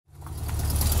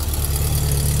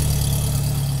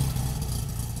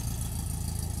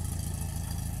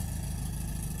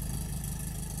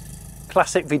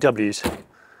Classic VWs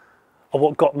are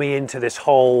what got me into this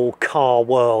whole car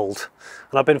world,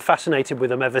 and I've been fascinated with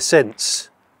them ever since.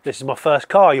 This is my first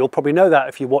car. You'll probably know that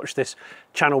if you watch this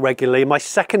channel regularly. My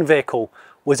second vehicle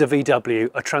was a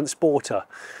VW, a transporter.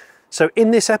 So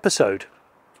in this episode,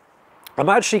 I'm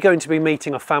actually going to be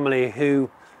meeting a family whose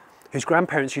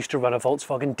grandparents used to run a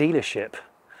Volkswagen dealership,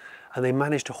 and they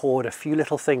managed to hoard a few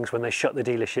little things when they shut the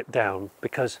dealership down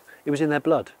because it was in their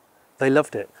blood. They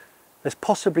loved it. There's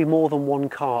possibly more than one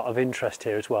car of interest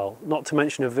here as well, not to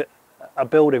mention a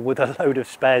building with a load of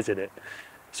spares in it.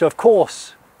 So of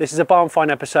course, this is a barn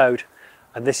find episode,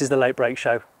 and this is the Late Break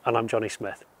Show, and I'm Jonny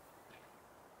Smith.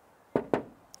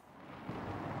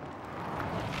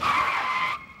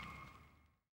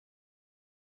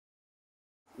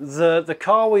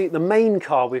 The main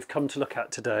car we've come to look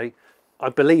at today, I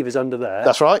believe, is under there.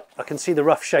 That's right. I can see the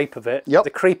rough shape of it. Yep.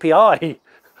 The creepy eye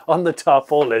on the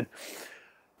tarpaulin.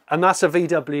 And that's a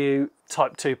VW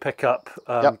Type 2 pickup,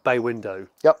 Yep. bay window.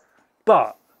 Yep.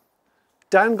 But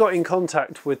Dan got in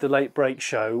contact with the Late Break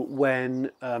Show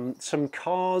when some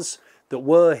cars that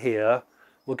were here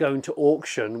were going to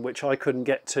auction, which I couldn't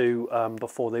get to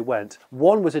before they went.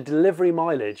 One was a delivery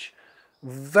mileage,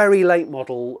 very late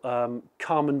model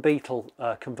Carmen Beetle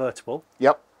convertible.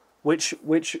 Yep. Which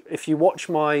if you watch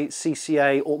my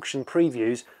CCA auction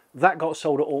previews, that got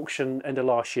sold at auction end of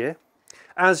last year,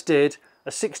 as did a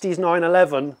 60s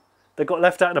 911 that got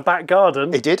left out in the back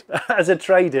garden. It did. As a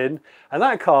trade-in, and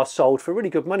that car sold for really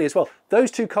good money as well.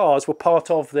 Those two cars were part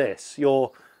of this,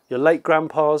 your late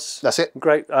grandpa's, That's it.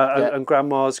 great Yeah. and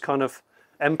grandma's kind of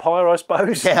empire, I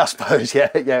suppose. Yeah, I suppose.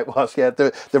 Yeah, yeah, it was. Yeah,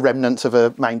 the remnants of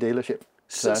a main dealership.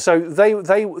 So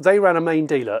they ran a main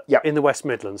dealer Yep. in the West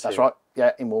Midlands. That's here. right.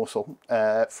 Yeah, in Walsall,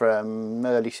 from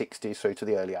early 60s through to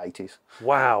the early 80s.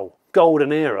 Wow,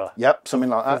 golden era. Yep, something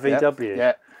like that. For VW.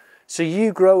 Yeah. So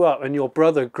you grew up, and your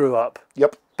brother grew up,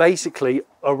 Yep. basically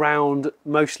around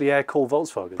mostly air-cooled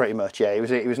Volkswagen. Pretty much. Yeah, he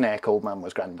was an air-cooled man,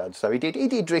 was Grandad. So he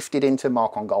did drifted into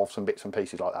Mark-on Golfs and bits and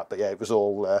pieces like that. But yeah, it was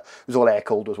all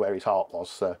air-cooled was where his heart was.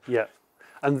 So. Yeah,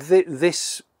 and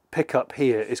this pickup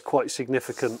here is quite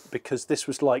significant because this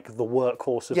was like the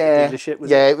workhorse of the dealership.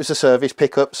 It was a service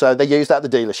pickup, so they used that at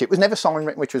the dealership. It was never sign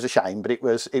written, which was a shame, but it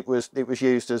was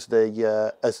used as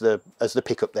the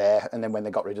pickup there. And then when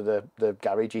they got rid of the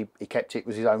garage, he kept it. It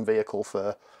was his own vehicle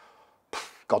for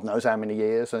God knows how many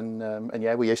years, and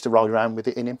yeah, we used to ride around with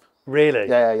it in him. Really?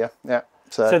 Yeah.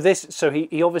 So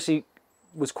he obviously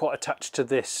was quite attached to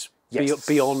this. Yes.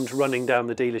 Beyond running down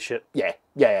the dealership. Yeah.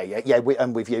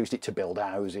 And we've used it to build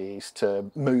houses, to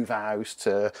move house,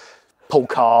 to pull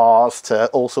cars, to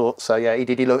all sorts. So yeah, he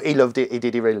loved it.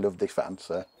 He really loved this van.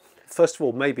 So first of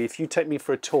all, maybe if you take me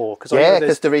for a tour, because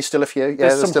because there is still a few. Yeah,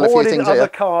 there's still some a few things other here.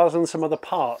 cars and some other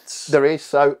parts. There is.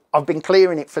 So I've been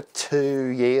clearing it for 2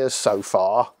 years so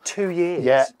far. 2 years.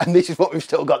 Yeah, and this is what we've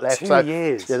still got left. 2 so,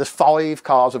 years. Yeah, there's 5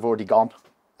 cars have already gone.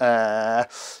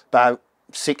 About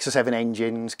 6 or 7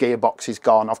 engines, gearboxes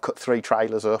gone. I've cut 3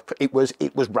 trailers up. It was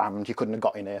rammed. You couldn't have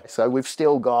got in here. So we've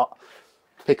still got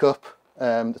pickup,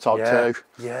 the Type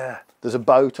 2. Yeah. There's a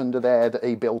boat under there that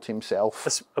he built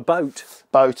himself. A boat.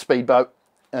 Speedboat,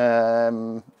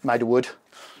 made of wood.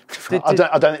 I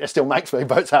don't think they still make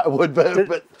speedboats out of wood,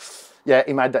 but yeah,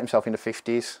 he made that himself in the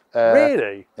 50s.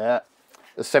 Really? Yeah.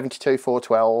 There's 72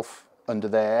 412 under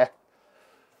there.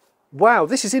 Wow,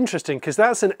 this is interesting because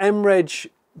that's an M-Reg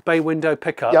bay window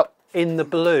pickup. Yep. In the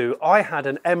blue. I had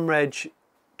an M-Reg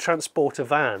transporter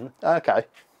van. Okay.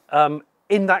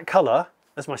 In that colour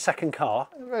as my second car.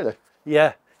 Really?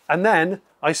 Yeah. And then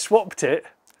I swapped it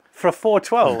for a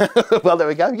 412. Well, there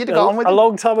we go. You'd have got on with it. A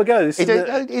long time ago. He'd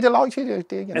have liked you. You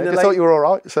the thought you were all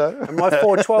right. So. And my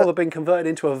 412 had been converted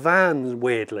into a van,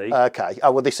 weirdly. Okay.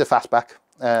 Oh, well, this is a fastback.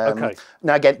 Okay.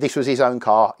 Now, again, this was his own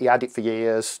car. He had it for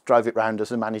years, drove it round as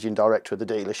the managing director of the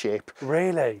dealership.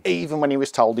 Really? Even when he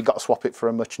was told he got to swap it for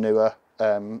a much newer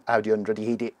Audi 100,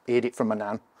 he hid it from my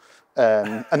nan.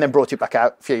 And then brought it back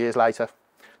out a few years later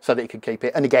so that he could keep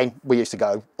it. And again, we used to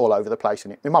go all over the place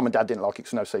in it. My mum and dad didn't like it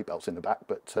because no seatbelts in the back.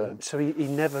 But so he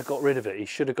never got rid of it. He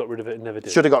should have got rid of it and never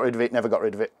did. Should have got rid of it, never got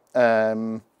rid of it.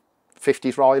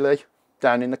 50s Riley,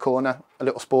 down in the corner, a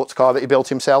little sports car that he built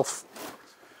himself.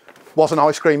 Was an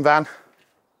ice cream van.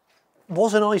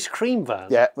 Was an ice cream van?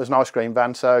 Yeah, it was an ice cream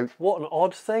van. So what an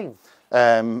odd thing.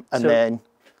 And then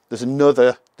there's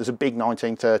a big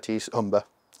 1930s Humber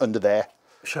under there.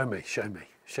 Show me.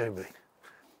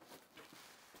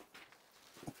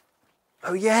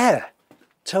 Oh yeah,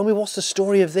 Tell me, what's the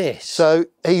story of this? So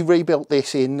he rebuilt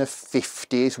this in the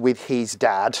 50s with his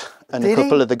dad and Did a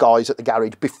couple he? of the guys at the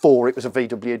garage before it was a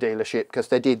VW dealership, because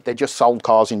they just sold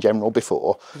cars in general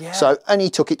before. Yeah. So, and he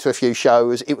took it to a few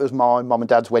shows. It was my mum and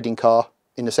dad's wedding car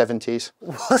in the 70s.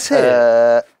 Was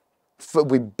it?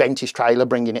 We bent his trailer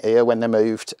bringing it here when they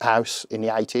moved house in the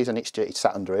 80s, and it's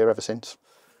sat under here ever since.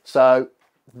 So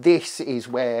this is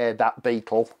where that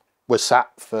Beetle was sat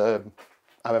for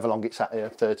however long it sat here,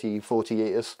 30, 40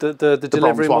 years. The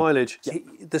delivery bronze one. mileage. Yeah.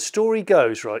 The story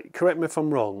goes, right, correct me if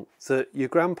I'm wrong, that your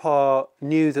grandpa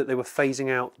knew that they were phasing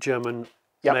out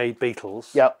German-made Beetles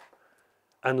Yep,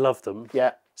 and loved them.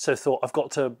 yeah, So thought, I've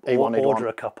got to wanted order one.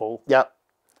 a couple. yep.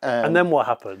 And then what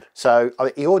happened? So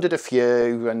he ordered a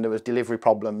few, and there was delivery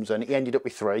problems, and he ended up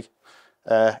with 3.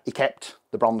 He kept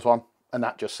the bronze one, and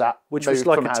that just sat. Which was moved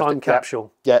like from a house time to-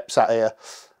 capsule. Yeah, sat here.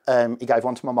 He gave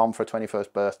one to my mum for her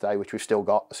 21st birthday, which we've still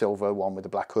got, a silver one with a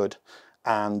black hood.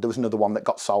 And there was another one that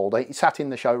got sold. It sat in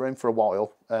the showroom for a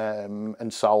while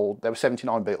and sold. There were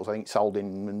 79 Beetles, I think, sold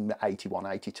in 81,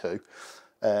 82.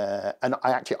 And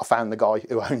I found the guy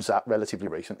who owns that relatively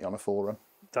recently on a forum.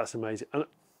 That's amazing. And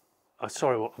I'm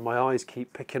sorry, my eyes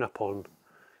keep picking up on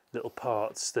little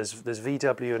parts. There's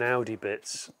VW and Audi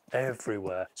bits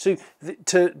everywhere. So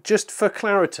just for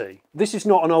clarity, this is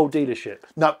not an old dealership.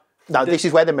 No, this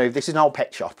is where they moved. This is an old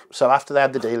pet shop. So after they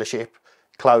had the dealership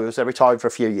closed, they retired for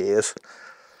a few years.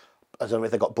 I don't know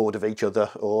if they got bored of each other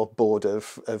or bored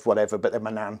of whatever, but then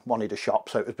my nan wanted a shop.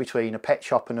 So it was between a pet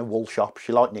shop and a wool shop.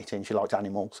 She liked knitting, she liked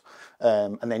animals,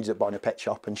 and then ended up buying a pet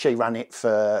shop. And she ran it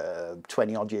for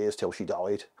 20 odd years till she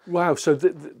died. Wow, so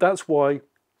that's why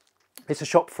it's a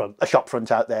shop front. A shop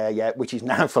front out there, yeah, which is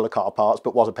now full of car parts,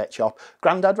 but was a pet shop.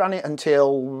 Granddad ran it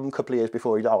until a couple of years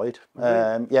before he died.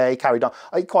 Yeah, he carried on.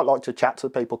 He quite liked to chat to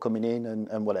people coming in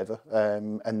and whatever.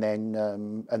 And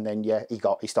then yeah,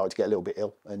 he started to get a little bit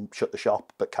ill and shut the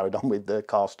shop, but carried on with the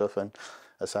car stuff. And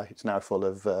as I say, it's now full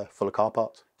of car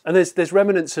parts. And there's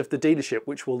remnants of the dealership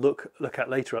which we'll look at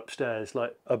later upstairs,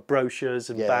 like brochures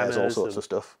and banners, there's all sorts of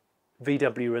stuff.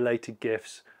 VW related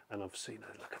gifts, and obviously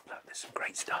look, there's some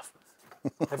great stuff.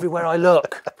 Everywhere I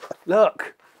look,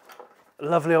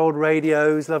 lovely old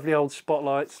radios, lovely old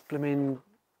spotlights, blooming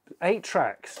 8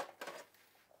 tracks.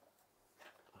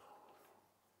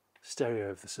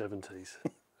 Stereo of the 70s,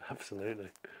 absolutely.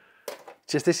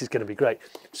 This is going to be great.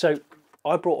 So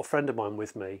I brought a friend of mine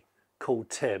with me called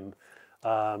Tim.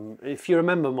 If you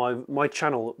remember my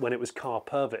channel when it was Car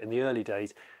Pervert in the early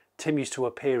days, Tim used to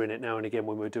appear in it now and again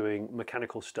when we were doing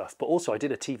mechanical stuff. But also I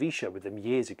did a TV show with him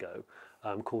years ago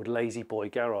called Lazy Boy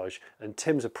Garage. And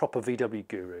Tim's a proper VW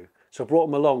guru. So I brought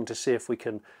him along to see if we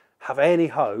can have any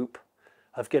hope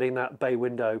of getting that bay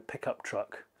window pickup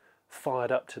truck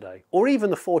fired up today. Or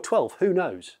even the 412, who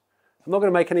knows? I'm not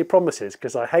going to make any promises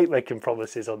because I hate making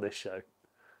promises on this show.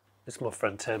 This is my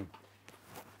friend Tim.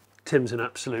 Tim's an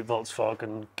absolute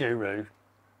Volkswagen guru.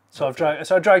 So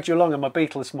I dragged you along on my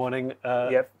Beetle this morning.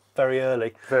 Yep. Very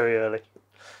early. Very early.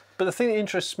 But the thing that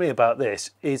interests me about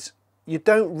this is you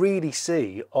don't really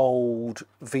see old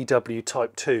VW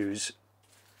Type 2s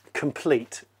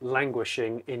complete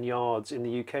languishing in yards in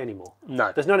the UK anymore.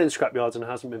 No. There's none in scrap yards and it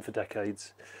hasn't been for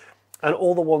decades. And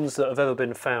all the ones that have ever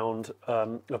been found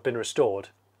have been restored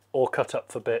or cut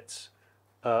up for bits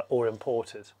or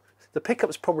imported. The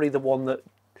pickup's probably the one that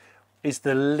is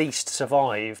the least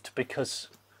survived because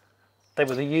they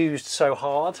were used so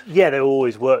hard. Yeah, they were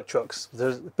always work trucks.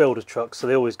 They're builder trucks, so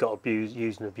they always got abused,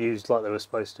 used and abused like they were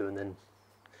supposed to, and then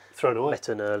Thrown away. let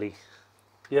in early.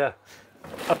 Yeah.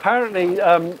 Apparently,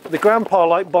 the grandpa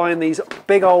liked buying these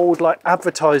big old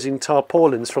advertising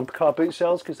tarpaulins from car boot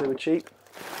sales because they were cheap.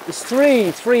 There's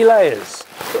three layers.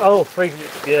 Oh,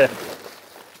 yeah.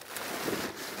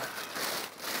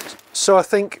 So I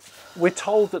think we're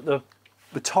told that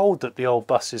the old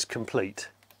bus is complete.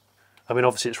 I mean,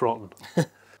 obviously it's rotten.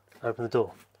 Open the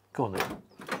door. Go on then.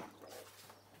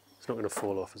 It's not going to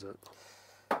fall off, is it?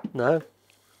 No.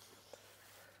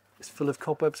 It's full of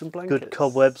cobwebs and blankets. Good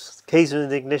cobwebs. Keys in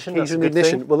the ignition. Keys That's in a the good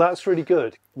ignition. thing. Well, that's really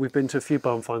good. We've been to a few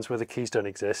barn finds where the keys don't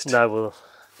exist. No, well,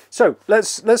 So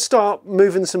let's start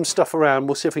moving some stuff around.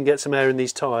 We'll see if we can get some air in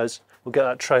these tyres. We'll get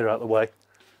that trailer out of the way,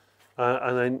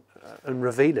 and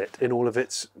reveal it in all of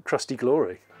its crusty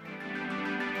glory.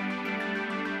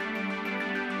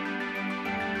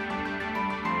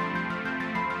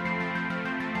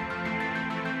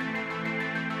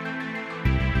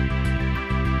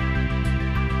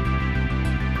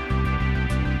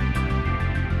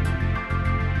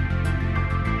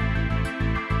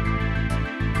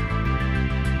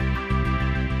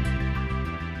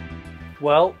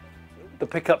 Well, the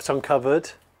pickup's uncovered.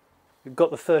 We've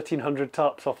got the 1300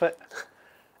 tarps off it.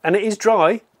 And it is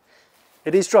dry.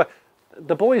 It is dry.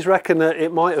 The boys reckon that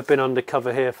it might have been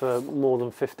undercover here for more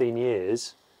than 15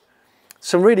 years.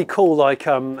 Some really cool, like,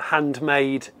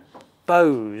 handmade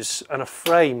bows and a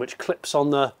frame which clips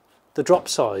on the drop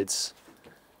sides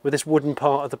with this wooden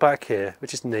part at the back here,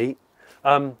 which is neat.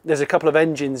 There's a couple of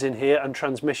engines in here and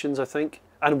transmissions, I think,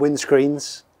 and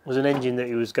windscreens. Was an engine that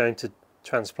he was going to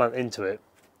transplant into it.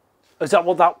 Is that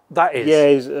what that is?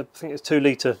 Yeah, I think it's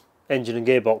 2-litre engine and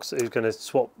gearbox that he was going to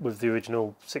swap with the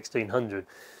original 1600.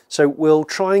 So we'll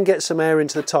try and get some air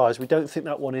into the tyres. We don't think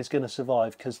that one is going to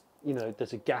survive because, you know,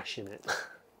 there's a gash in it.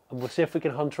 And we'll see if we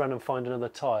can hunt around and find another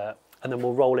tyre, and then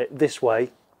we'll roll it this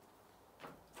way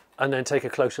and then take a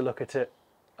closer look at it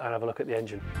and have a look at the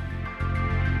engine.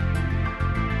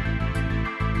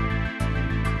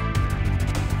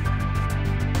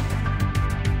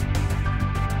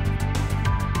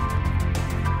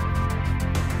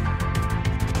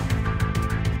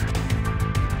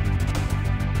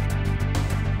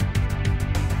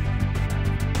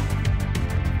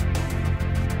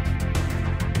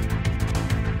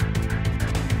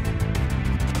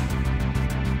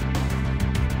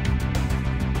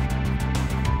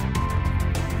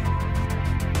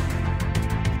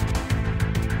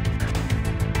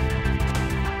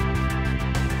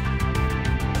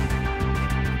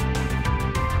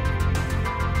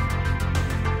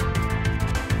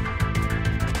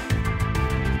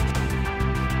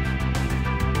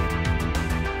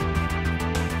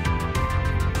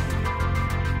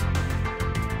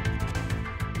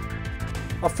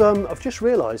 I've just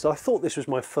realised I thought this was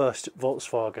my first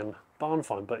Volkswagen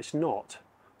barnfind, but it's not.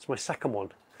 It's my second one.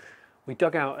 We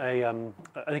dug out a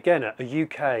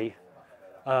UK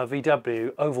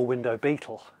VW oval window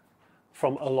Beetle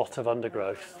from a lot of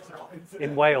undergrowth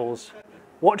in Wales.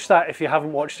 Watch that if you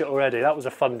haven't watched it already. That was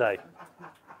a fun day.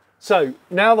 So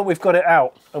now that we've got it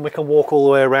out and we can walk all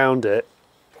the way around it,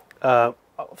 I've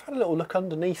had a little look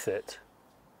underneath it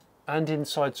and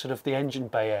inside sort of the engine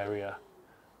bay area.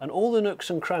 And all the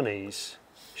nooks and crannies,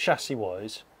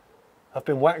 chassis-wise, have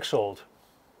been wax-oiled.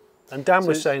 And Dan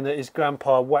was saying that his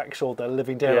grandpa wax-oiled the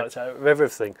living daylights out of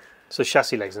everything. So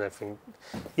chassis legs and everything.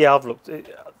 Yeah, I've looked.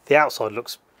 The outside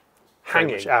looks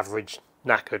hanging, average,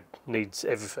 knackered, needs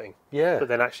everything. Yeah. But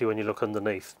then actually, when you look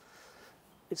underneath,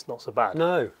 it's not so bad.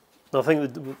 No. I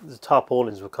think the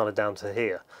tarpaulins were kind of down to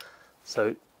here,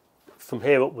 so from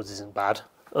here upwards isn't bad.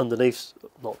 Underneath's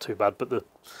not too bad, but the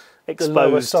exposed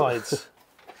lower sides.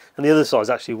 And the other side's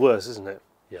actually worse, isn't it?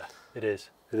 Yeah, it is.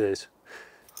 It is.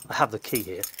 I have the key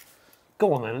here.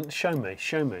 Go on then, show me,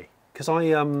 because I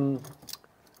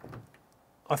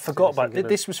forgot about it.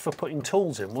 This was for putting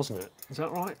tools in, wasn't it? Is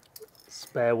that right?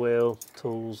 Spare wheel,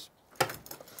 tools.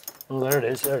 Oh, there it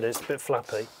is. There it is. A bit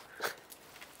flappy.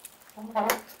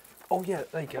 Oh yeah,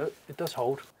 there you go. It does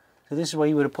hold. So this is where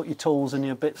you would have put your tools and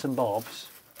your bits and bobs.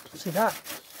 See that?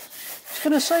 I was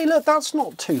going to say, look, that's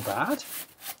not too bad.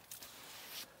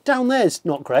 Down there's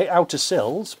not great, outer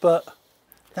sills, but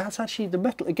that's actually the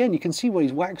metal. Again, you can see where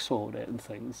he's wax-oiled it and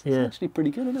things. It's actually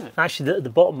pretty good, isn't it? Actually, the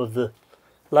bottom of the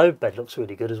load bed looks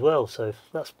really good as well, so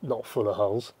that's not full of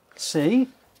holes. See?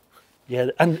 Yeah,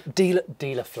 and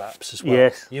dealer flaps as well.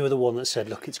 Yes. You were the one that said,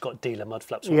 look, it's got dealer mud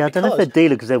flaps. Yeah, I don't know if they're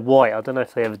dealer because they're white. I don't know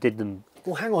if they ever did them.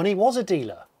 Well, hang on, he was a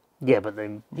dealer. Yeah, but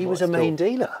he was a main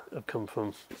dealer. Have come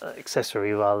from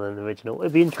accessory rather than original.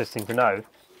 It'd be interesting to know.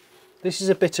 This is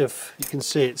a bit of, you can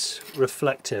see it's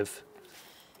reflective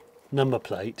number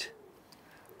plate,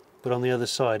 but on the other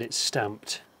side it's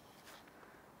stamped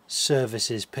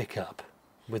services pickup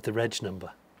with the reg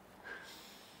number.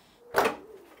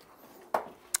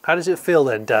 How does it feel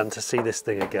then, Dan, to see this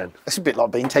thing again? It's a bit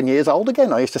like being 10 years old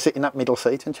again. I used to sit in that middle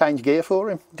seat and change gear for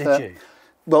him. Did you?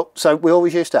 Well, so we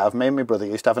always used to have, me and my brother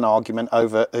used to have an argument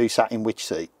over who sat in which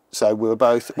seat. So we were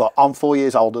both, well, I'm 4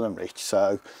 years older than Rich,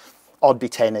 so I'd be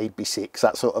 10, he'd be 6,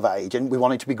 that sort of age. And we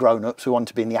wanted to be grown-ups, we wanted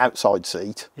to be in the outside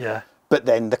seat. Yeah. But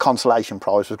then the consolation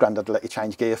prize was Grandad let you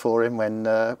change gear for him when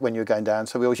you were going down.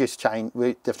 So we always used to change,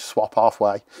 we'd have to swap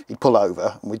halfway. He'd pull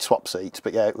over and we'd swap seats.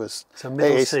 But yeah, it was... So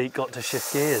middle seat got to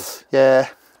shift gears. Yeah,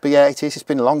 but yeah, it is. It's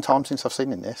been a long time since I've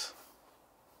seen in this.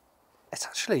 It's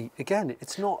actually, again,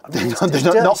 it's not... I mean,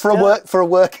 not for a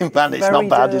working van, it's not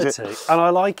bad, is it? And I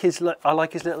like his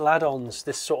little add-ons,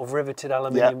 this sort of riveted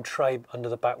aluminium tray under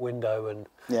the back window and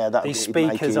these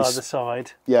speakers either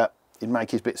side. Yeah, he'd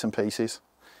make his bits and pieces.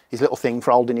 His little thing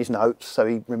for holding his notes, so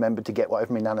he remembered to get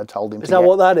whatever my nan had told him to get. Is that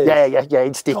what that is? Yeah.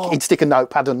 He'd stick a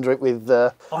notepad under it with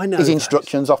his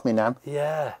instructions off my nan.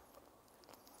 Yeah.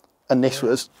 And this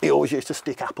was, he always used to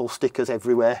stick apple stickers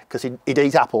everywhere because he'd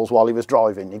eat apples while he was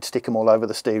driving. He'd stick them all over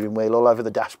the steering wheel, all over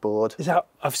the dashboard. Is that?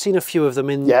 I've seen a few of them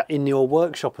in your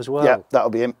workshop as well. Yeah, that'll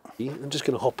be him. I'm just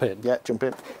going to hop in. Yeah, jump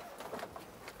in.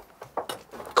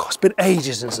 God, it's been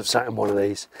ages since I've sat in one of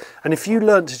these. And if you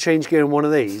learnt to change gear in one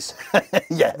of these,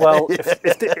 Yeah. well,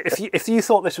 if you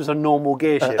thought this was a normal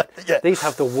gear shift, these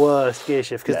have the worst gear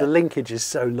shift because the linkage is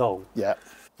so long. Yeah.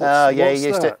 He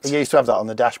used to have that on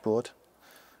the dashboard.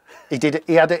 He did.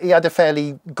 He had a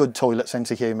fairly good toilet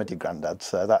sense of humour, did Grandad.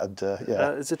 So that'd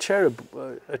There's a cherub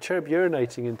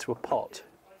urinating into a pot,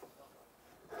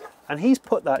 and he's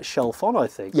put that shelf on. I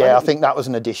think. Yeah, I think that was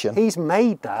an addition. He's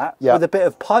made that with a bit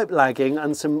of pipe lagging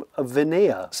and some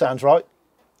veneer, Sounds right.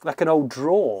 like an old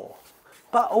drawer.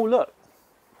 But oh look,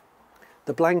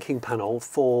 the blanking panel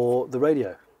for the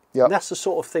radio. Yeah. That's the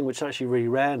sort of thing which is actually really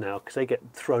rare now because they get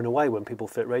thrown away when people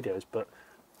fit radios, but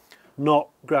not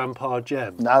Grandpa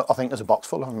Jem. No, I think there's a box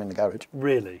full of them in the garage.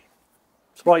 Really?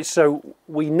 Right, so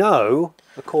we know,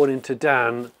 according to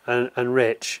Dan and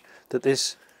Rich, that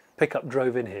this pickup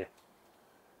drove in here.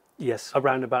 Yes.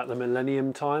 Around about the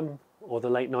millennium time or the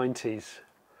late 90s,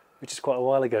 which is quite a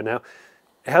while ago now.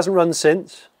 It hasn't run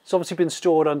since. It's obviously been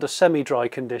stored under semi-dry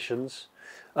conditions.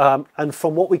 And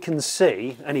from what we can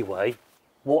see, anyway,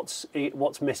 what's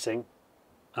missing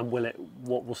and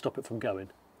what will stop it from going?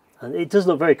 And it does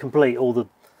look very complete. All the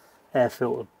air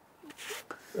filter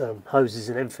hoses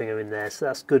and everything are in there, so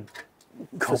that's good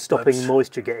for stopping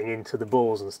moisture getting into the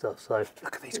bores and stuff. So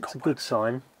look at these. It's a good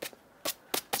sign.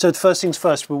 So the first things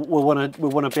first, we want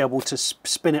to be able to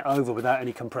spin it over without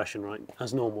any compression, right?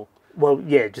 As normal. Well,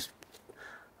 yeah.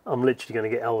 I'm literally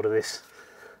going to get hold of this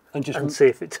and see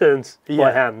if it turns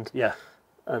by hand. Yeah.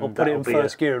 And or put it in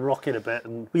first gear and rock it a bit.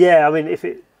 And yeah, I mean, if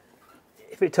it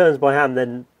turns by hand,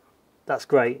 then that's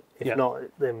great. If not,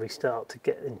 then we start to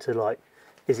get into like,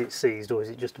 is it seized or is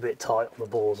it just a bit tight on the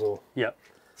balls? Or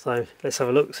so let's have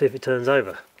a look, see if it turns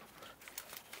over.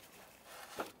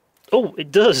 Oh,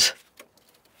 it does.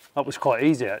 That was quite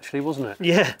easy, actually, wasn't it?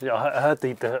 Yeah. Yeah, I heard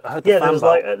the fan there belt. was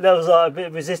like a bit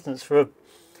of resistance for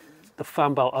the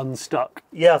fan belt unstuck.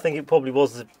 Yeah, I think it probably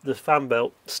was the fan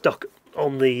belt stuck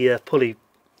on the pulley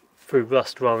through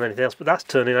rust rather than anything else. But that's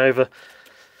turning over.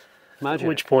 Magic. At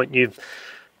which point you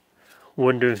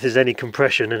wonder if there's any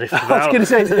compression and if I was going to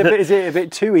say, is it a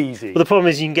bit too easy? Well, the problem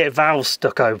is you can get valves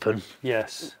stuck open.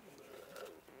 Yes.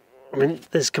 I mean,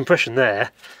 there's compression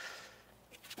there.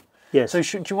 Yes. So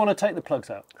do you want to take the plugs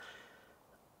out?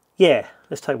 Yeah,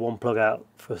 let's take one plug out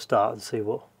for a start and see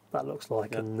what that looks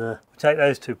like. And we'll take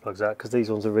those two plugs out because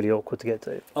these ones are really awkward to get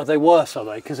to. Are they worse, are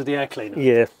they, because of the air cleaner?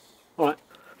 Yeah. All right.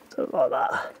 So like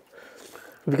that.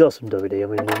 Have you got some WD? I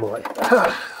mean, you might.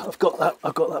 I've got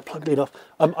that plug lead off.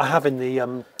 I have in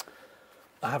the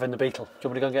Beetle. Do you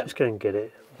want me to go and get it? Just go and get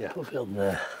it. Yeah. Put it on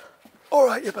there. All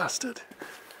right, you bastard.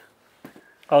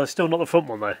 Oh, it's still not the front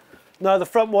one though. No, the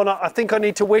front one. I think I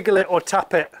need to wiggle it or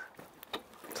tap it.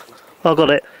 I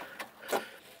got it.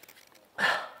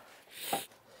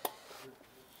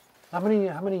 How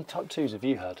many Type 2s have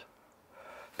you had?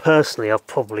 Personally, I've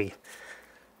probably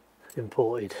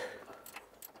imported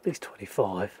at least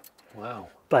 25. Wow.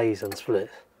 Bays and split.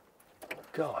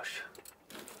 Gosh.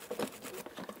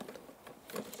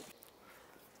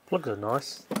 Plugs are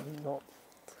nice. Not.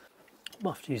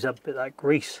 Might have to use that bit of that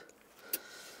grease. Do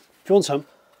you want some?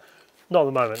 Not at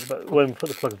the moment, but when we put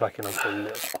the plugs back in, I'll put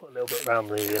a little bit around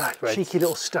the threads. Cheeky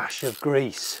little stash of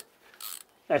grease.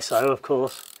 SO, of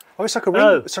course. Oh, it's like a ring.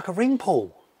 Oh. It's like a ring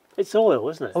pull. It's oil,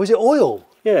 isn't it? Oh, is it oil?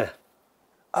 Yeah.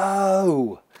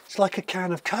 Oh, it's like a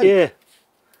can of Coke. Yeah.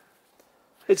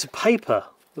 It's a paper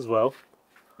as well.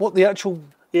 What, the actual?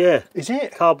 Yeah. Is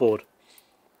it cardboard?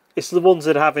 It's the ones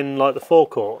that have in like the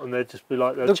forecourt, and they'd just be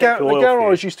like the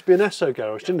garage used to be an Esso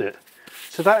garage, didn't it?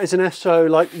 So that is an Esso,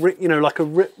 like like a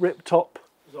rip top.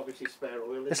 There's obviously spare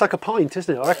oil. It's like a pint,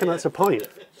 isn't it? I reckon that's a pint.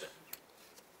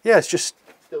 Yeah, it's just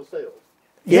Still sealed.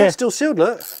 Yeah, it's still sealed.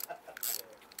 Look.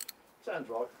 Sounds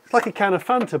right. It's like a can of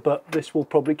Fanta, but this will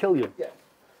probably kill you. Yeah.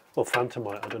 Or Fanta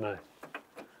might, I don't know.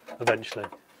 Eventually.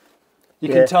 You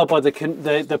can tell by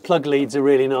the plug leads are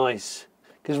really nice,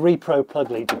 because Repro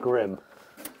plug leads are grim.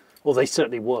 Well, they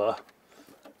certainly were.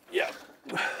 Yeah.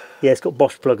 Yeah, it's got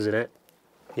Bosch plugs in it.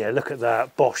 Yeah, look at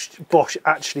that. Bosch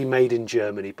actually made in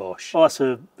Germany, Bosch. Oh, that's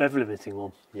a rev limiting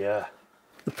one. Yeah.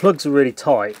 The plugs are really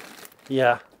tight.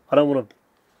 Yeah. I don't want to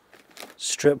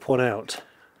strip one out.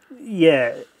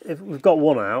 Yeah, if we've got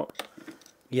one out.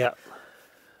 Yeah.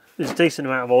 There's a decent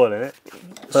amount of oil in it.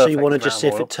 So you want to just see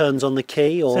if it turns on the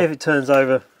key, or see if it turns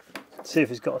over, see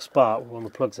if it's got a spark when the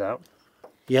plug's out.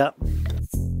 Yeah.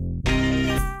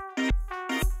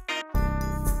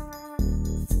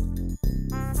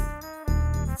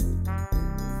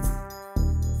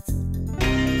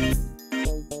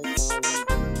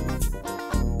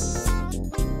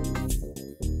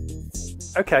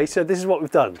 Okay, so this is what we've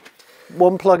done.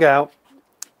 One plug out,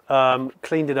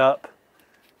 cleaned it up.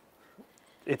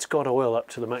 It's got oil up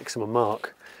to the maximum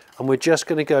mark. And we're just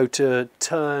going to go to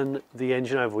turn the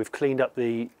engine over. We've cleaned up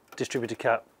the distributor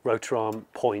cap, rotor arm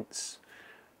points.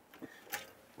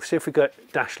 See if we got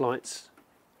dash lights.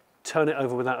 Turn it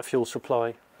over without a fuel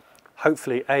supply.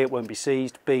 Hopefully, A, it won't be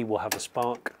seized, B, we'll have a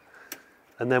spark.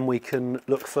 And then we can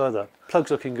look further.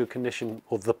 Plug's look in good condition,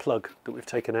 or the plug that we've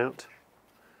taken out.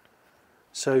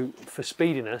 So for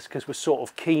speediness, because we're sort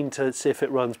of keen to see if it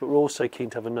runs, but we're also keen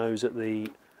to have a nose at the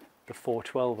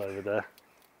 412 over there.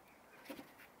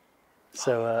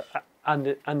 So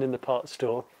and in the parts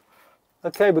store.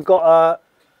 Okay, we've got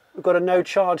a no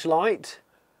charge light.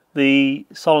 The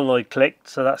solenoid clicked,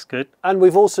 so that's good. And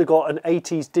we've also got an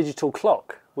 80s digital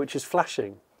clock, which is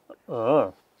flashing.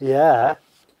 Oh. Yeah.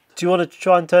 Do you want to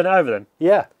try and turn it over then?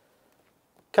 Yeah.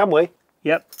 Can we?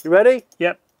 Yep. You ready?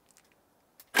 Yep.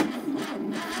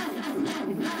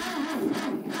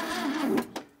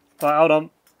 Right, hold on.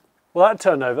 Well, that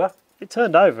turned over. It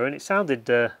turned over and it sounded...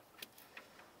 it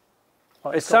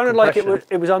sounded like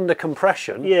it was under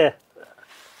compression. Yeah.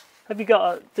 Have you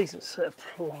got a decent set of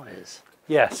pliers?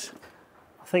 Yes.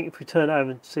 I think if we turn it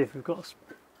over and see if we've got a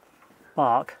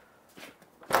spark.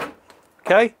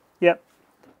 Okay. Yep.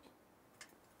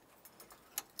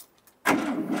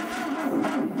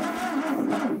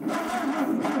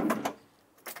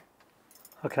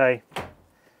 Okay.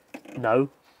 No.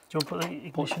 Do you want to put the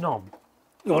ignition on?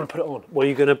 You want to put it on? Well,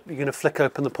 you're gonna flick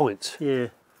open the points. Yeah.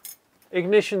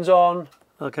 Ignition's on.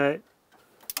 Okay.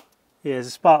 Yeah, there's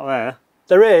a spark there.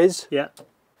 There is. Yeah.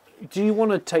 Do you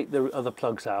want to take the other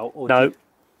plugs out? Or No.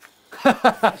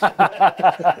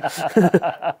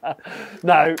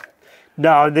 No.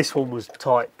 No, this one was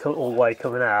tight all the way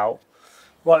coming out.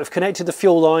 Right, we've connected the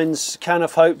fuel lines. Can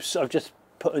of Hopes. I've just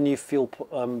put a new fuel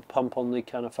pump on the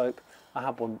Can of Hope. I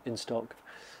have one in stock.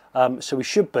 So we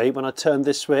should be, when I turn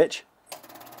this switch,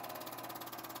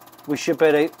 we should be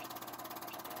able to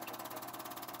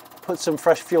put some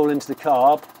fresh fuel into the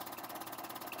carb.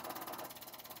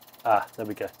 Ah, there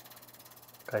we go.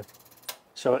 Okay.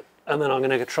 So, and then I'm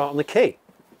going to try it on the key.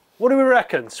 What do we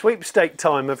reckon? Sweepstake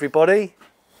time, everybody.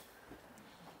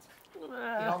 In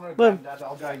honour of Grandad,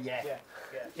 I'll go yeah.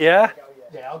 Yeah?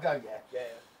 Yeah, I'll go yeah.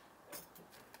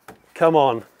 Come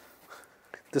on.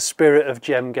 The spirit of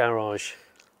Gem Garage.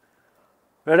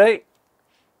 Ready?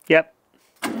 Yep.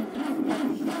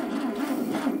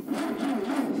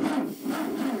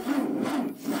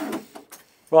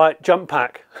 Right, jump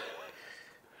pack.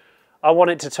 I want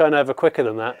it to turn over quicker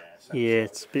than that. Yeah,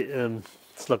 it's a bit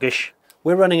sluggish.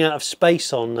 We're running out of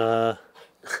space on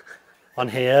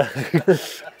here.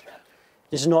 This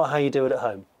is not how you do it at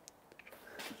home.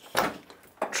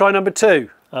 Try number 2.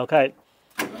 Okay.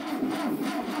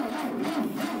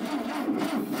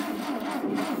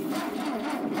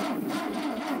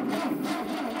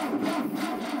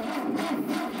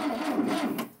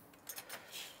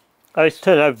 Oh, it's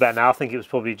turned over better now. I think it was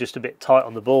probably just a bit tight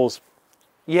on the balls.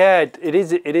 Yeah, it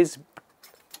is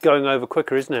going over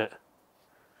quicker, isn't it?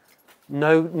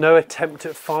 No attempt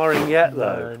at firing yet,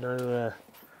 though. No.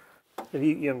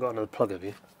 You haven't got another plug, have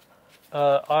you?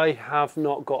 I have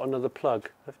not got another plug.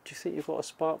 Do you think you've got a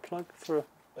spark plug for a...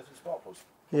 Spark plugs?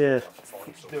 Yeah.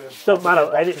 Doesn't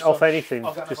matter off anything.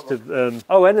 Just to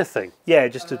oh, anything? Yeah,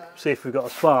 just to see if we've got a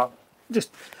spark.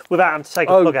 Just without having to take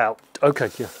a plug out. Okay,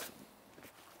 yeah.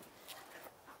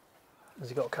 Has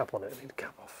he got a cap on it? I need the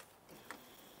cap off.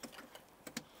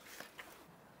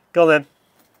 Go on then.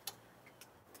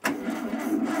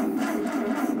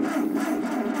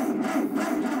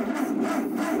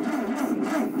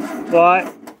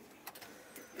 Right.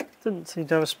 Doesn't seem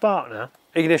to have a spark now.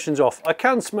 Ignition's off. I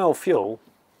can smell fuel.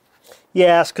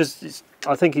 Yeah, that's because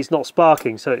I think it's not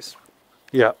sparking, so it's...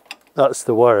 Yeah, that's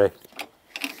the worry.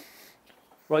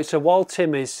 Right, so while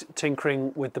Tim is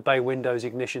tinkering with the bay windows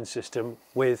ignition system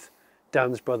with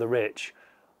Dan's brother Rich,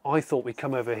 I thought we'd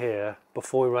come over here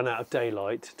before we run out of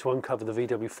daylight to uncover the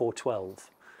VW 412.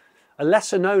 A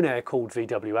lesser known air-cooled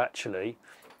VW actually.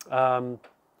 It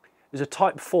was a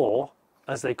Type 4,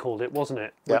 as they called it, wasn't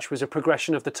it? Yep. Which was a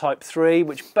progression of the Type 3,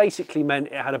 which basically meant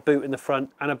it had a boot in the front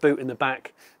and a boot in the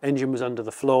back. Engine was under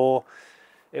the floor.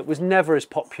 It was never as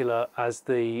popular as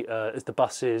the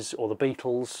buses or the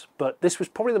Beetles, but this was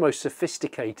probably the most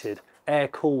sophisticated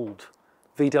air-cooled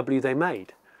VW they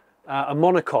made. A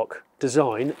monocoque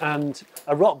design and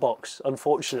a rot box,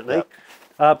 unfortunately.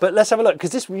 Yep. But let's have a look,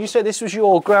 because you said this was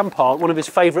your grandpa, one of his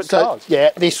favourite cars. Yeah,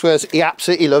 he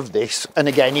absolutely loved this, and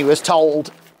again he was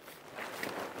told,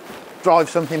 drive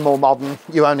something more modern,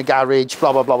 you own a garage,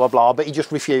 blah blah blah blah blah, but he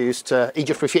just refused to. He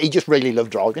just really loved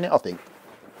driving it, I think.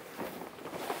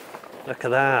 Look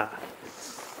at that.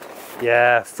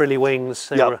 Yeah, frilly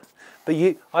wings. Yep. But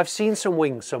I've seen some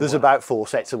wings somewhere. There's about 4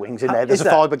 sets of wings in there. There's a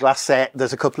fiberglass set.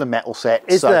 There's a couple of metal sets.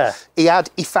 Is there?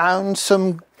 He found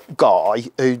some guy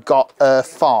who'd got a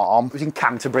farm. It was in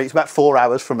Canterbury. It's about 4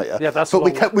 hours from here. Yeah, that's.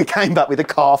 But we came back with a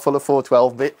car full of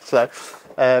 412 bits. So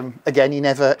again, he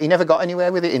never got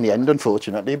anywhere with it in the end,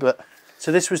 unfortunately. But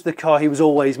so this was the car he was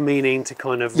always meaning to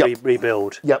kind of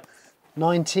rebuild. Yep.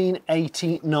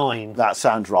 1989. That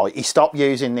sounds right. He stopped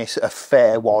using this a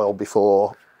fair while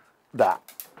before that.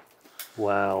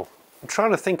 Wow. I'm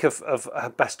trying to think of how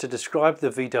best to describe the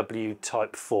VW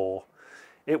Type 4.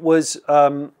 It was,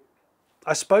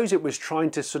 I suppose it was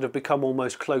trying to sort of become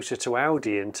almost closer to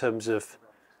Audi in terms of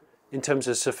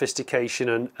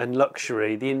sophistication and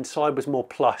luxury. The inside was more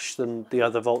plush than the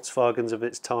other Volkswagens of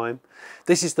its time.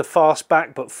 This is the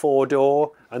fastback but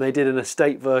 4-door, and they did an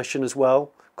estate version as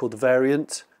well called the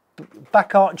Variant.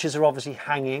 Back arches are obviously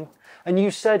hanging. And you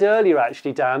said earlier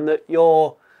actually, Dan, that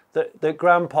that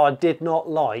Grandpa did not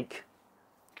like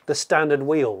the standard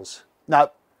wheels.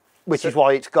 No, which is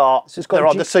why it's got they're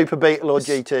on the Super Beetle or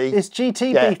GT. It's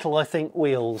GT Beetle, I think,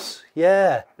 wheels.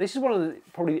 Yeah. This is one of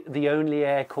probably the only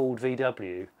air-cooled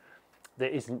VW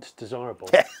that isn't desirable.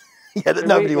 Yeah, that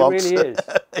nobody wants. It really is.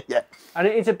 Yeah. And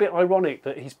it is a bit ironic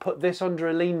that he's put this under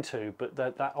a lean-to, but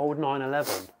that old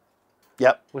 911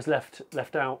 was left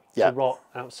out to rot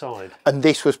outside. And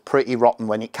this was pretty rotten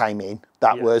when it came in.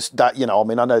 You know, I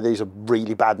mean, I know these are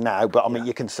really bad now, but I mean,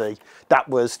 you can see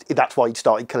that's why he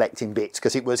started collecting bits,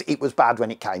 because it was bad when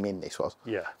it came in. This was.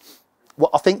 Yeah. Well,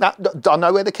 I think that I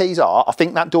know where the keys are. I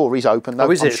think that door is open. Though.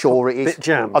 Oh, is it? I'm sure it is. Bit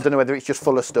jammed. I don't know whether it's just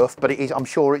full of stuff, but it is. I'm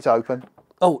sure it's open.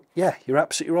 Oh yeah, you're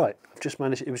absolutely right. I've just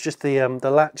managed. It was just the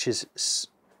latch is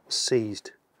seized.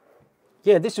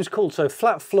 Yeah, this was cool. So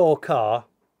flat floor car.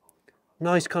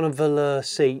 Nice kind of velour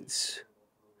seats,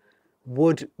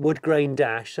 wood grain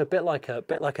dash, so a bit like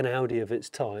an Audi of its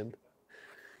time.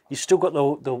 You still got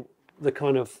the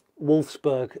kind of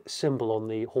Wolfsburg symbol on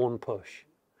the horn push.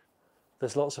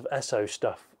 There's lots of Esso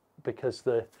stuff because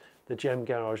the Gem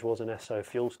Garage was an Esso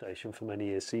fuel station for many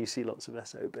years, so you see lots of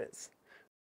Esso bits.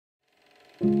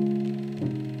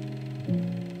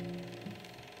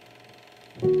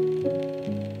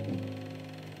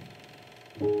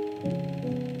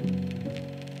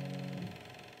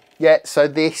 Yeah, so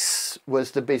this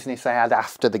was the business they had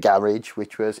after the garage,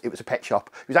 which was a pet shop.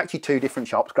 It was actually 2 different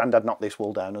shops. Grandad knocked this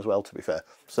wall down as well, to be fair.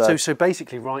 So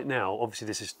basically right now, obviously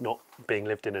this is not being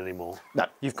lived in anymore. No.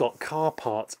 You've got car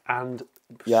parts and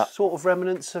sort of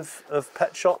remnants of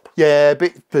pet shop. Yeah,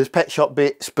 there's pet shop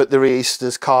bits, but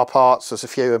there's car parts. There's a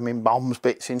few of my mum's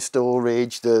bits in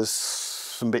storage. There's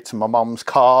some bits of my mum's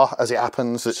car, as it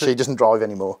happens, that she doesn't drive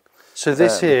anymore. So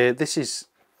this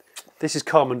is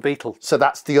Carmen Beetle. So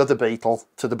that's the other Beetle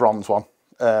to the bronze one.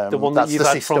 The one that you've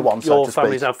had from your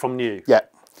family's had from you. Yeah.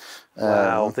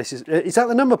 Wow. Is that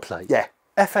the number plate? Yeah.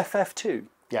 FFF2.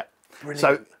 Yeah. Brilliant.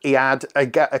 So he had a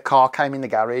car came in the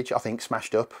garage, I think,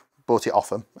 smashed up, bought it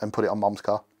off him and put it on Mum's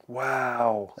car.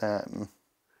 Wow.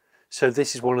 So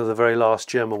this is one of the very last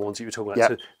German ones that you were talking about.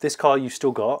 Yeah. So this car you've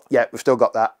still got? Yeah, we've still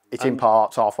got that. It's in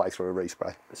parts, halfway through a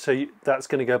respray. So that's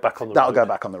going to go back on the road? That'll go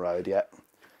back on the road, yeah.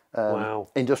 Wow.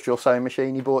 Industrial sewing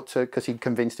machine he bought because he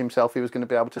convinced himself he was going to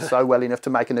be able to sew well enough to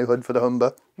make a new hood for the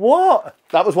Humber. What?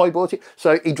 That was why he bought it.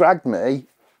 So he dragged me.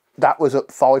 That was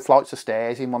up 5 flights of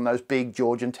stairs in one of those big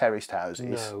Georgian terraced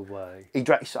houses. No way.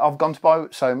 I've gone to buy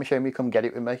a sewing machine, will you come get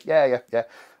it with me? Yeah. And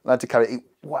I had to carry it.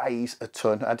 It weighs a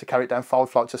ton. I had to carry it down 5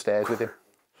 flights of stairs with him.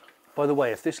 By the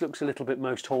way, if this looks a little bit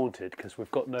most haunted because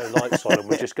we've got no lights on and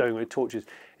we're just going with torches,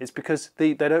 it's because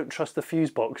they don't trust the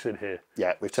fuse box in here.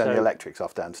 Yeah, we've turned the electrics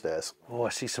off downstairs. Oh, I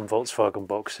see some Volkswagen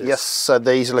boxes. Yes, so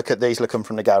these looking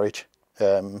from the garage.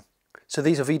 So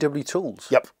these are VW tools?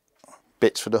 Yep.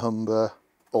 Bits for the Humber,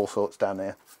 all sorts down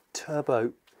there.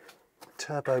 Turbo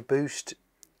boost,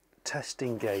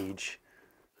 testing gauge.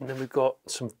 And then we've got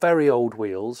some very old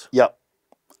wheels. Yep.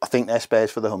 I think they're spares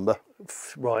for the Humber.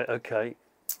 Right, okay.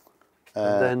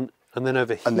 And then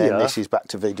over here. And then this is back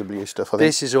to VW stuff, I think.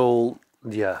 This is all,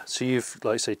 yeah. So you've,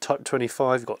 like say, Type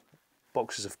 25, you've got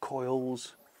boxes of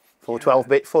coils. 412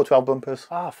 bit, 412 bumpers.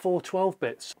 412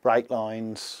 bits. Brake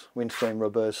lines, windscreen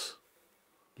rubbers.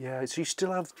 Yeah, so you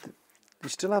still have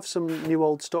some new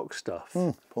old stock stuff.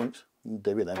 Points.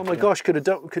 Do with them. Oh my gosh, could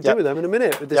do with them in a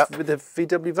minute with this with the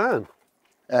VW van.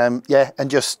 Yeah, and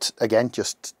just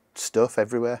stuff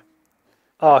everywhere.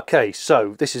 Okay,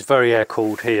 so this is very air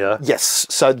cooled here. Yes,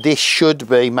 so this should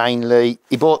be mainly,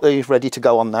 he bought these ready to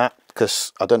go on that.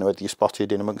 because I don't know whether you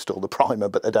spotted in amongst all the primer,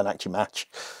 but they don't actually match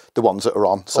the ones that are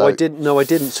on. So, oh, I didn't. No, I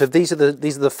didn't. So these are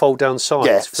the fold down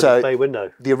sides for the bay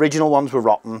window. The original ones were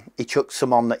rotten. He chucked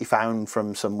some on that he found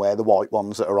from somewhere, the white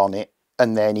ones that are on it.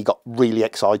 And then he got really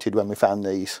excited when we found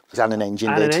these. And an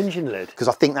engine lid. And an engine lid. Because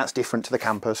I think that's different to the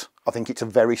campers. I think it's a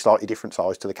very slightly different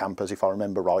size to the campers, if I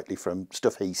remember rightly from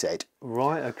stuff he said.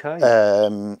 Right,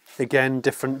 okay. Again,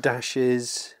 different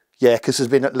dashes. Yeah, because there's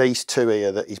been at least 2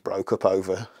 here that he's broke up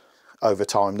over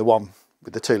time. The one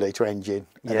with the 2-litre engine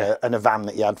and a van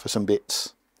that he had for some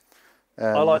bits.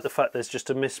 I like the fact there's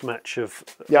just a mismatch of...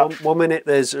 One minute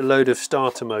there's a load of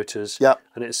starter motors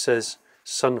and it says...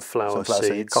 Sunflower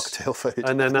seeds, cocktail food,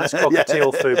 and then that's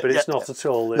cocktail food, but it's not at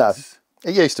all. No,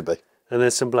 it used to be. And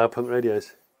there's some Blaupunk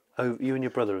radios. Oh, you and your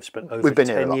brother have spent over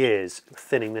 10 years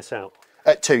thinning this out.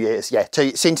 2 years, yeah.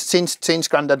 Since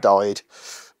Grandad died,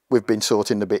 we've been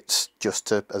sorting the bits just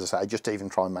to, as I say, just to even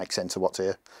try and make sense of what's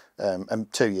here.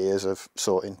 And 2 years of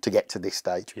sorting to get to this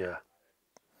stage. Yeah.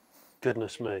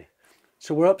 Goodness me.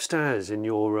 So we're upstairs in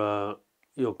your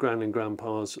grand and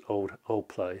grandpa's old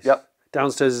place. Yep.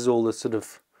 Downstairs is all the sort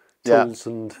of tools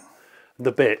and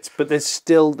the bits, but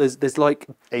there's like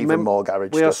even more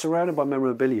garage We are stuff. surrounded by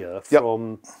memorabilia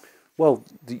from what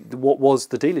was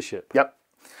the dealership. Yep.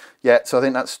 Yeah, so I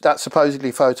think that's supposedly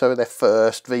a photo of their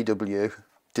first VW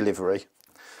delivery.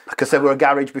 Because they were a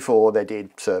garage before they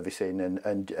did servicing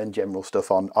and general stuff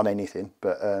on anything.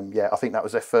 But yeah, I think that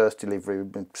was their first delivery,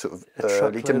 sort of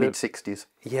early to mid-60s.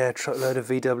 Yeah, truckload of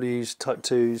VWs, Type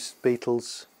 2s,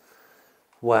 Beetles.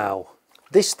 Wow.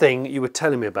 This thing you were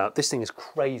telling me about, this thing is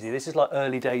crazy. This is like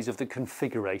early days of the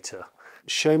configurator.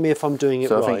 Show me if I'm doing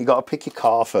it right. So I think you've got to pick your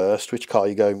car first. Which car are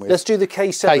you going with? Let's do the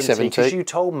K70, because you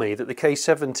told me that the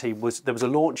K70 there was a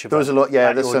launch event. There was a lot,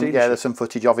 there's some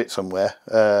footage of it somewhere.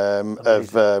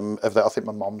 Of that. I think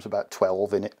my mum's about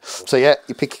 12 in it. So yeah,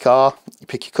 you pick your car, you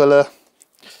pick your colour.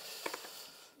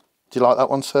 Do you like that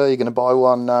one, sir? You're going to buy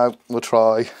one? No, we'll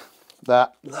try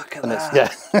that. Look at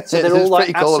that. So they're all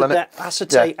like cool,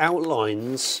 acetate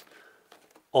outlines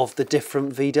of the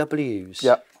different VWs.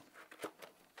 Yep.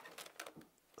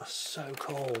 That's so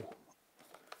cool.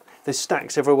 There's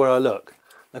stacks everywhere I look.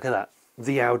 Look at that.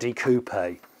 The Audi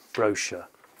Coupe brochure.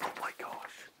 Oh my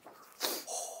gosh.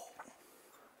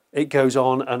 It goes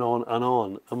on and on and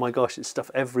on. Oh my gosh, it's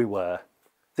stuff everywhere.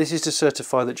 This is to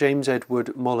certify that James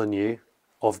Edward Molyneux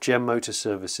of Gem Motor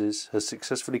Services has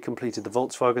successfully completed the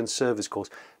Volkswagen service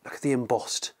course. Look at the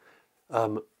embossed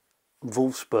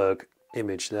Wolfsburg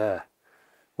image there.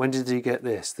 When did he get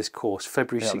this course?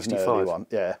 February 65. One.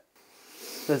 Yeah.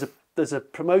 There's a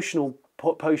promotional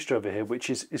poster over here which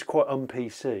is quite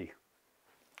un-PC.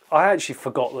 I actually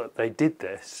forgot that they did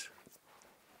this.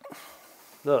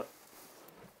 Look.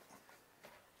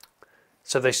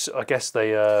 So I guess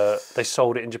they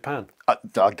sold it in Japan.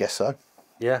 I guess so.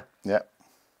 Yeah. Yeah.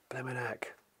 Blimmin'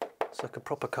 heck. It's like a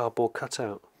proper cardboard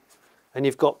cutout. And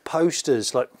you've got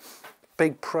posters, like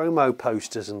big promo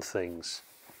posters and things.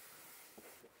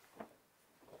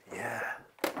 Yeah.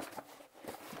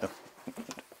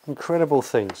 Incredible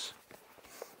things.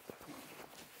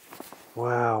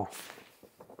 Wow.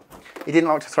 He didn't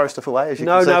like to throw stuff away, as you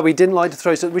can see. No, he didn't like to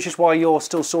throw stuff, which is why you're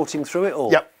still sorting through it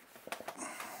all. Yep.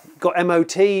 Got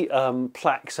MOT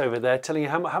plaques over there telling you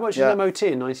how much is an MOT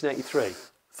in 1983?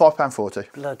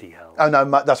 £5.40. Bloody hell. Oh no,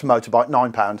 that's a motorbike,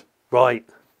 £9. Right.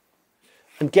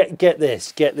 And get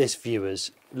this,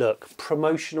 viewers. Look,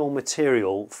 promotional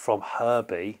material from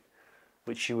Herbie,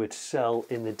 which you would sell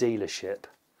in the dealership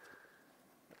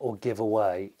or give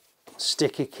away.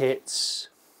 Sticker kits.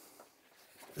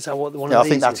 Is that what one of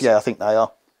these is? I think they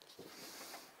are.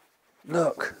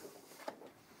 Look.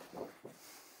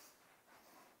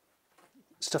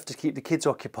 Stuff to keep the kids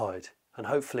occupied, and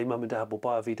hopefully mum and dad will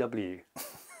buy a VW.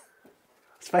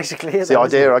 That's basically it. It's the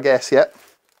idea, I guess. Yeah.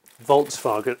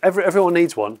 Volkswagen. Everyone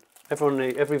needs one. Every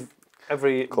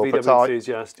VW tie.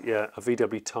 enthusiast, a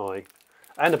VW tie,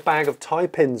 and a bag of tie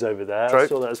pins over there. True. I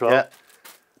saw that as well. Yeah.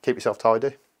 Keep yourself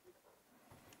tidy.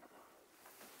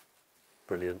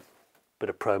 Brilliant. Bit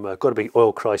of promo. Got to be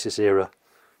oil crisis era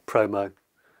promo.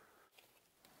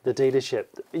 The dealership.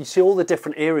 You see all the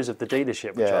different eras of the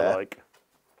dealership, which I like.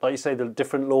 Like you say, the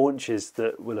different launches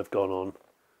that will have gone on.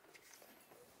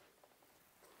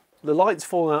 The lights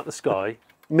falling out the sky.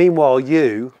 Meanwhile,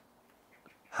 you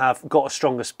have got a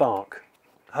stronger spark,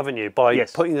 haven't you? By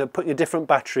putting a different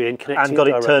battery in, connecting and got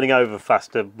it turning over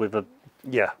faster with a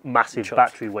massive Chuck.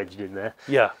 battery wedged in there.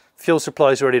 Yeah. Fuel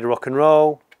supplies ready to rock and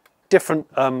roll. Different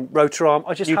rotor arm.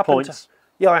 I just happen to.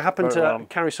 Yeah, I happen to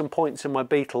carry some points in my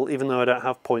Beetle, even though I don't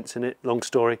have points in it. Long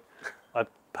story. I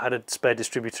had a spare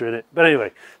distributor in it. But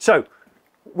anyway, so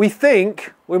we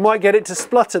think we might get it to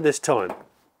splutter this time.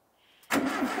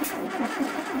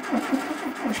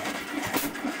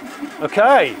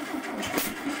 Okay.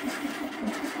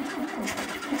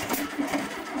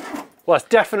 Well, it's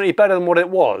definitely better than what it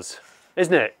was,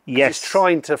 isn't it? Yes. It's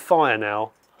trying to fire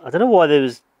now. I don't know why there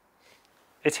was...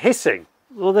 It's hissing.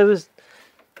 Well, there was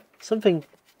something...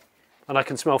 And I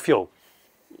can smell fuel.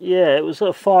 Yeah, it was sort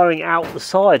of firing out the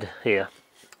side here.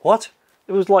 What?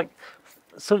 It was like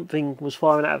something was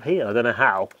firing out of here. I don't know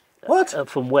how. What?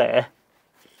 From where.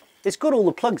 It's got all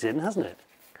the plugs in, hasn't it?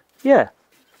 Yeah.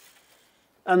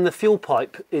 And the fuel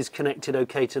pipe is connected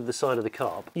okay to the side of the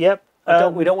carb. Yep.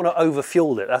 We don't want to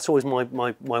over-fuel it. That's always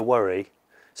my worry.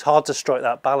 It's hard to strike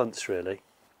that balance, really.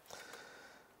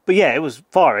 But yeah, it was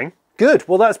firing. Good.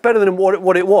 Well, that's better than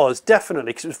what it was,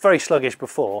 definitely, because it was very sluggish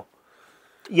before.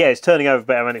 Yeah, it's turning over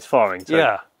better and it's firing. So.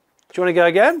 Yeah. Do you want to go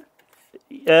again?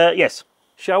 Yes.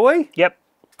 Shall we? Yep.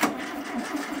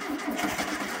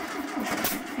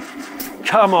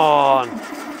 Come on.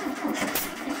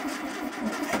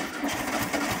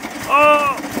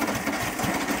 Oh!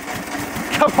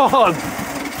 Come on.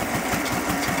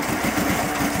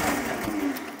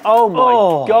 Oh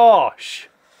my gosh.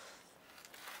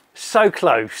 So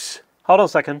close. Hold on a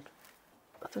second.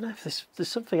 I don't know if there's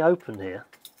something open here.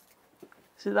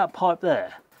 Is it that pipe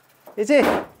there? Is it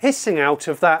hissing out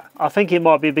of that? I think it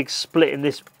might be a big split in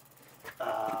this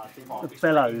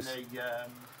bellows.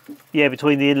 Yeah,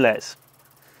 between the inlets.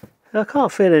 I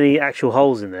can't feel any actual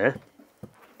holes in there.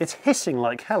 It's hissing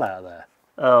like hell out of there.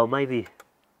 Oh, maybe.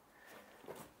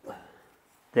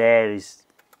 There is.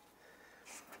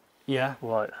 Yeah.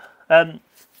 Right.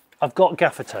 I've got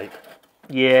gaffer tape.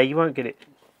 Yeah, you won't get it.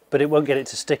 But it won't get it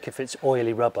to stick if it's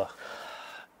oily rubber.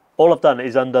 All I've done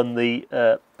is undone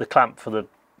the clamp for the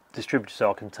distributor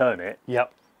so I can turn it.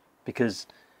 Yep. Because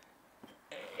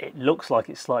it looks like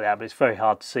it's slightly out, but it's very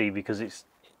hard to see because it's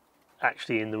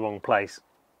actually in the wrong place.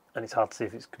 And it's hard to see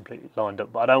if it's completely lined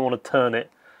up. But I don't want to turn it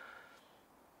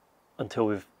until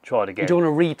we've tried again. You don't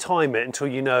want to retime it until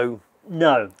you know...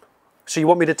 No. So you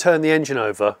want me to turn the engine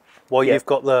over while you've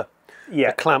got the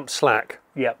clamp slack?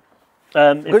 Yep.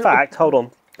 In fact, hold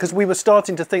on. Because we were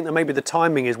starting to think that maybe the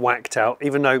timing is whacked out,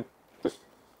 even though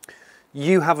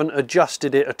you haven't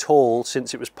adjusted it at all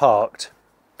since it was parked.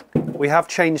 We have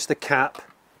changed the cap.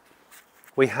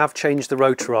 We have changed the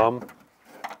rotor arm.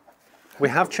 We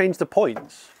have changed the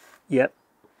points. Yep.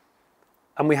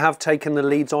 And we have taken the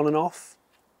leads on and off.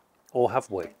 Or have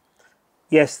we?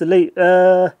 Yes, the lead.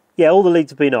 Yeah, all the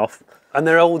leads have been off. And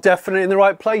they're all definitely in the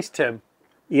right place, Tim.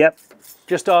 Yep.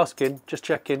 Just asking, just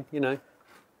checking, you know.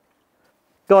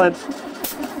 Go on.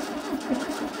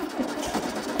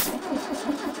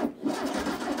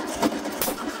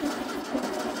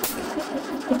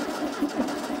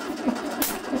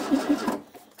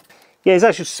 Yeah, there's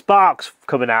actually sparks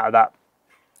coming out of that.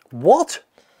 What?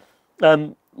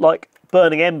 Like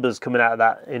burning embers coming out of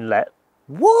that inlet.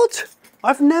 What?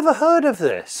 I've never heard of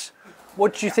this.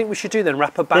 What do you think we should do then?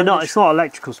 Wrap a bandage? It's not an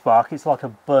electrical spark, it's like a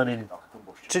burning...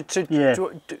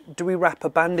 Do we wrap a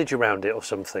bandage around it or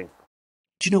something?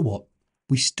 Do you know what?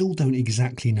 We still don't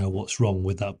exactly know what's wrong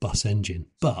with that bus engine,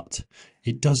 but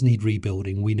it does need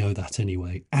rebuilding, we know that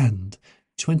anyway. And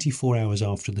 24 hours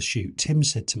after the shoot, Tim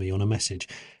said to me on a message,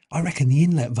 I reckon the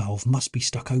inlet valve must be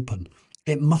stuck open.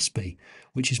 It must be,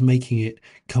 which is making it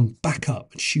come back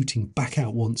up and shooting back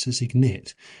out once it's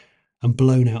ignit and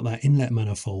blown out that inlet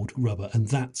manifold rubber. And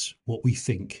that's what we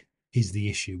think is the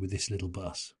issue with this little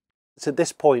bus. It's at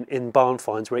this point in barn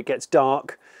finds where it gets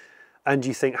dark and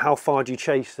you think, how far do you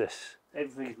chase this?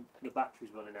 Everything, the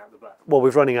battery's running out the back. Well,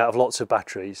 we're running out of lots of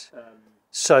batteries.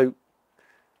 So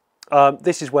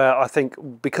this is where I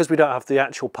think, because we don't have the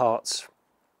actual parts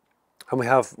and we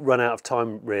have run out of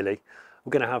time really,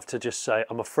 we're going to have to just say,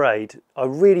 I'm afraid, I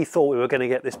really thought we were going to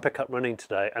get this pickup running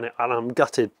today and I'm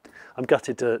gutted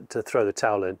to throw the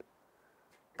towel in.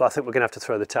 But I think we're going to have to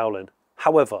throw the towel in.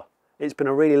 However, it's been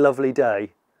a really lovely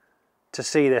day to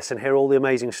see this and hear all the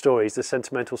amazing stories, the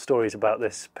sentimental stories about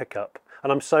this pickup.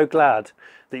 And I'm so glad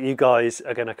that you guys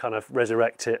are going to kind of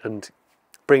resurrect it and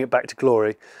bring it back to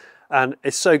glory. And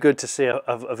it's so good to see a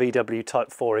VW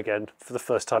Type 4 again for the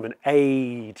first time in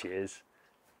ages.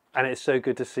 And it's so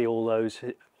good to see all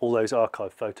those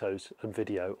archive photos and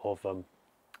video of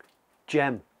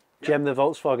Gem the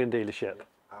Volkswagen dealership.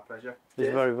 Our pleasure. It's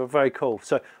very, very cool.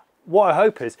 So what I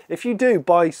hope is, if you do,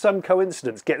 by some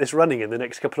coincidence, get this running in the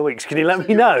next couple of weeks, can you let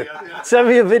me know? Send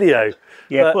me a video.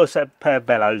 Yeah, put a pair of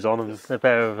bellows on and a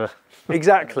pair of...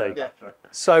 Exactly. Yeah, right.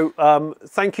 So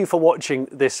thank you for watching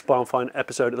this Barn Find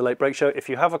episode of The Late Break Show. If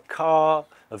you have a car,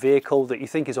 a vehicle that you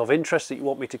think is of interest that you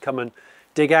want me to come and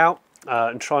dig out,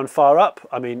 and try and fire up.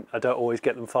 I mean, I don't always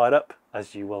get them fired up,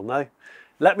 as you well know.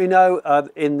 Let me know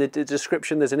in the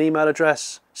description, there's an email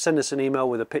address. Send us an email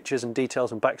with the pictures and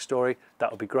details and backstory.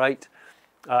 That would be great.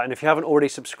 And if you haven't already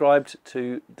subscribed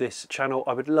to this channel,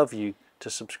 I would love you to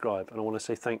subscribe. And I want to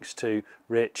say thanks to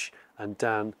Rich and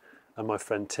Dan and my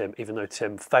friend Tim, even though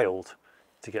Tim failed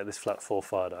to get this flat 4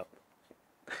 fired up.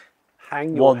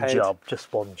 Hang your head. One job,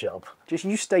 just one job. Just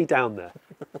you stay down there.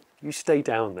 You stay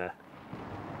down there.